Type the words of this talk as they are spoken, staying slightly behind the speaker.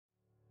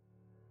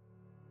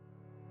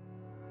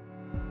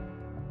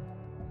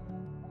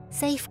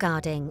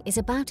Safeguarding is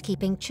about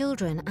keeping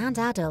children and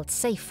adults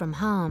safe from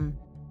harm.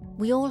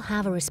 We all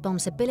have a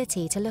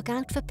responsibility to look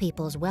out for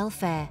people's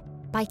welfare.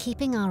 By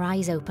keeping our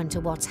eyes open to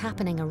what's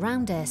happening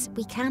around us,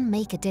 we can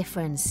make a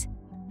difference.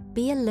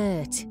 Be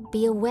alert,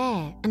 be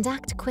aware, and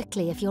act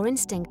quickly if your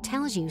instinct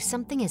tells you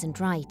something isn't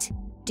right.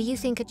 Do you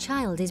think a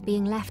child is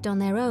being left on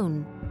their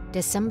own?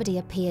 Does somebody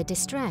appear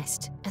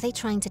distressed? Are they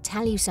trying to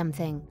tell you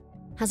something?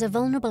 Has a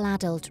vulnerable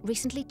adult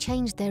recently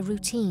changed their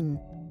routine?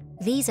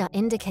 These are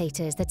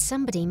indicators that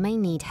somebody may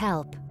need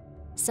help.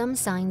 Some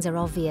signs are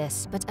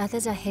obvious, but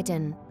others are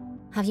hidden.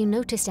 Have you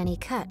noticed any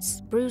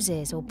cuts,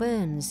 bruises, or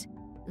burns?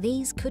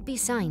 These could be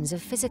signs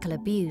of physical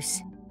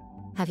abuse.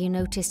 Have you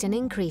noticed an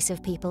increase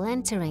of people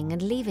entering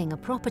and leaving a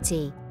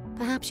property?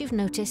 Perhaps you've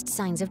noticed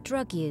signs of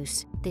drug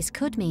use. This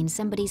could mean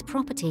somebody's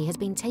property has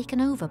been taken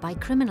over by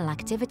criminal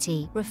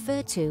activity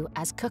referred to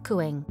as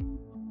cuckooing.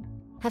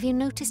 Have you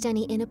noticed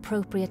any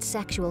inappropriate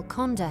sexual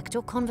conduct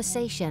or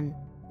conversation?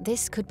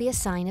 This could be a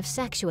sign of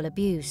sexual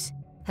abuse.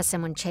 Has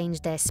someone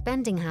changed their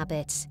spending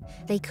habits?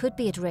 They could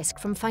be at risk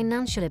from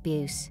financial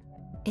abuse.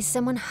 Is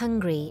someone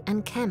hungry,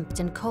 unkempt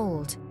and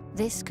cold?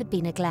 This could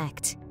be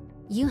neglect.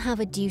 You have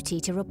a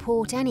duty to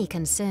report any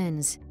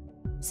concerns.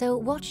 So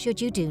what should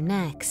you do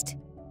next?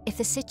 If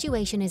the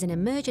situation is an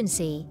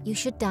emergency, you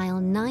should dial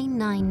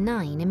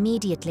 999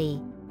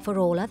 immediately. For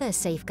all other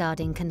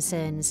safeguarding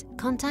concerns,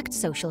 contact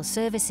social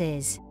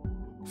services.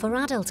 For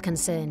adult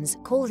concerns,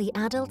 call the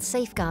Adult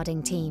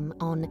Safeguarding Team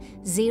on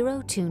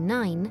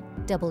 029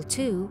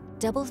 22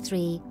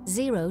 33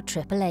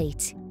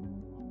 0888.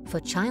 For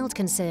child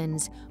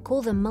concerns,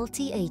 call the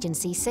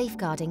Multi-Agency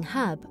Safeguarding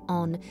Hub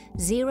on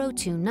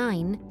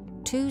 029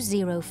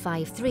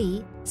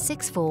 2053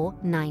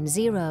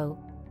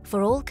 6490.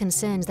 For all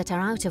concerns that are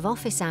out of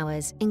office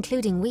hours,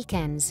 including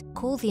weekends,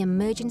 call the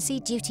Emergency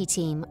Duty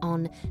Team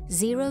on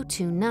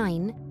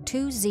 029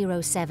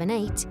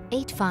 2078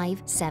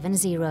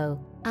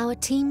 8570. Our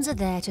teams are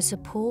there to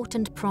support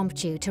and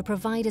prompt you to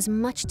provide as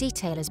much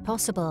detail as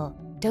possible.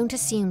 Don't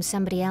assume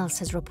somebody else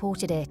has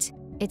reported it.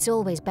 It's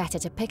always better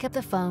to pick up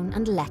the phone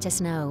and let us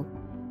know.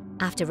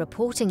 After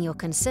reporting your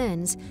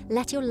concerns,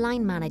 let your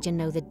line manager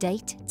know the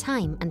date,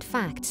 time and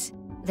facts.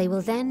 They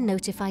will then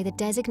notify the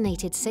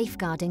designated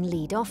Safeguarding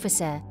Lead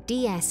Officer,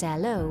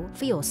 DSLO,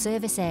 for your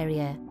service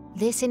area.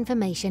 This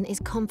information is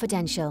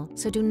confidential,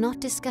 so do not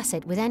discuss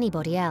it with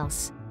anybody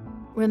else.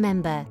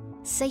 Remember,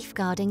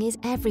 safeguarding is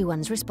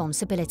everyone's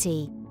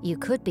responsibility. You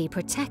could be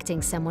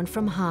protecting someone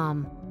from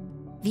harm.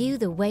 View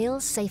the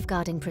Wales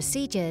safeguarding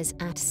procedures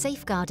at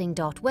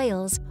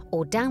safeguarding.wales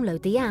or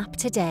download the app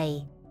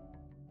today.